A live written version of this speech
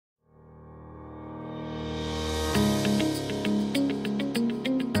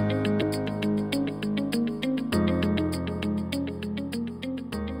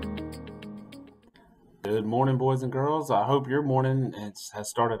morning, boys and girls. I hope your morning has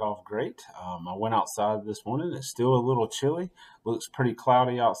started off great. I went outside this morning. It's still a little chilly. Looks pretty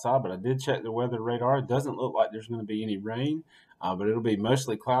cloudy outside, but I did check the weather radar. It doesn't look like there's going to be any rain, but it'll be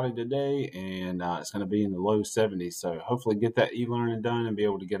mostly cloudy today, and it's going to be in the low 70s. So hopefully get that e-learning done and be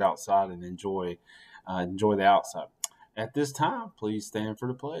able to get outside and enjoy the outside. At this time, please stand for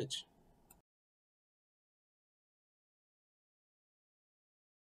the pledge.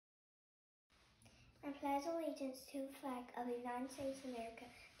 I pledge allegiance to the flag of the United States of America,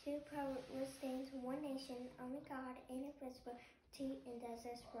 to the republic which stands one nation, under God, indivisible, and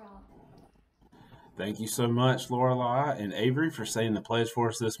justice for all. Thank you so much, Lorelei and Avery, for saying the pledge for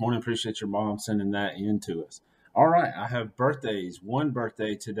us this morning. Appreciate your mom sending that in to us. All right, I have birthdays. One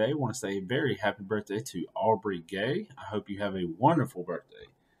birthday today. I want to say a very happy birthday to Aubrey Gay. I hope you have a wonderful birthday.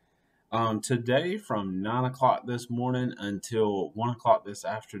 Today, from 9 o'clock this morning until 1 o'clock this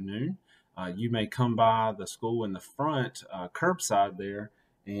afternoon, you may come by the school in the front curbside there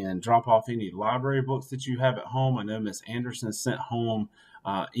and drop off any library books that you have at home. I know Miss Anderson sent home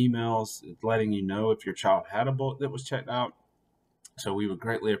emails letting you know if your child had a book that was checked out. So we would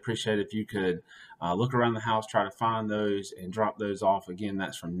greatly appreciate if you could look around the house, try to find those, and drop those off. Again,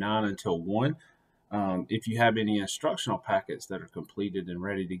 that's from 9 until 1. If you have any instructional packets that are completed and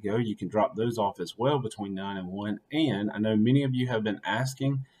ready to go, you can drop those off as well between 9 and 1. And I know many of you have been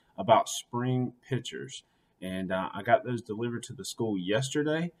asking about spring pictures, and I got those delivered to the school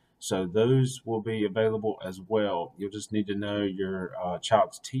yesterday, so those will be available as well. You'll just need to know your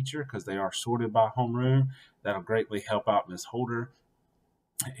child's teacher because they are sorted by homeroom. That'll greatly help out Ms. Holder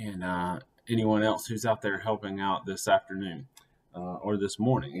and anyone else who's out there helping out this afternoon. Or this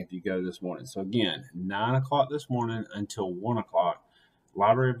morning, if you go this morning. So again, 9 o'clock this morning until 1 o'clock,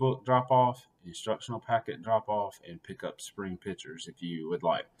 library book drop off, instructional packet drop off, and pick up spring pictures if you would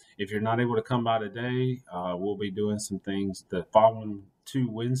like. If you're not able to come by today, we'll be doing some things the following 2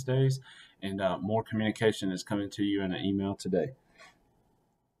 Wednesdays, and more communication is coming to you in an email today.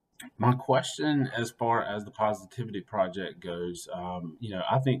 My question as far as the Positivity Project goes,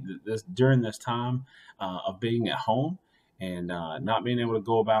 I think that during this time of being at home, and not being able to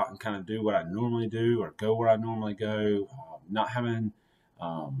go about and kind of do what I normally do or go where I normally go, not having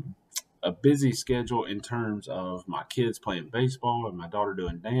a busy schedule in terms of my kids playing baseball and my daughter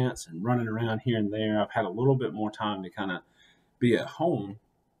doing dance and running around here and there. I've had a little bit more time to kind of be at home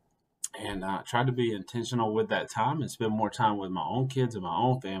and try to be intentional with that time and spend more time with my own kids and my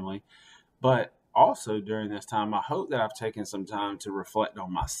own family. But also during this time, I hope that I've taken some time to reflect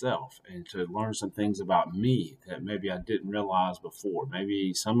on myself and to learn some things about me that maybe I didn't realize before.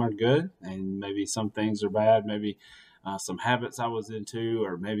 Maybe some are good and maybe some things are bad. Maybe some habits I was into,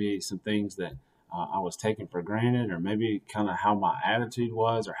 or maybe some things that I was taking for granted, or maybe kind of how my attitude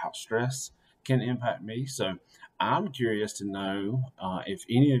was or how stress can impact me. So I'm curious to know if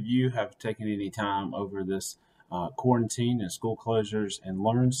any of you have taken any time over this quarantine and school closures and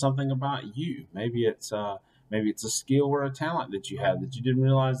learn something about you. Maybe it's a skill or a talent that you have that you didn't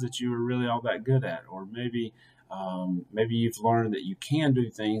realize that you were really all that good at, or maybe you've learned that you can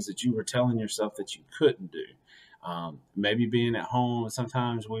do things that you were telling yourself that you couldn't do. Maybe being at home,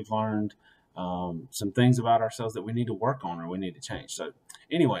 sometimes we've learned some things about ourselves that we need to work on or we need to change. So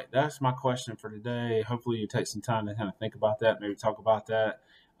anyway, that's my question for today. Hopefully you take some time to kind of think about that, maybe talk about that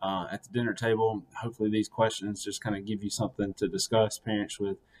at the dinner table. Hopefully these questions just kind of give you something to discuss, parents,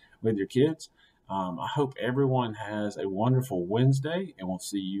 with your kids. I hope everyone has a wonderful Wednesday, and we'll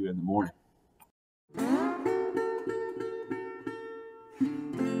see you in the morning.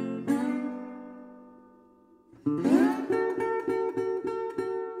 Mm-hmm.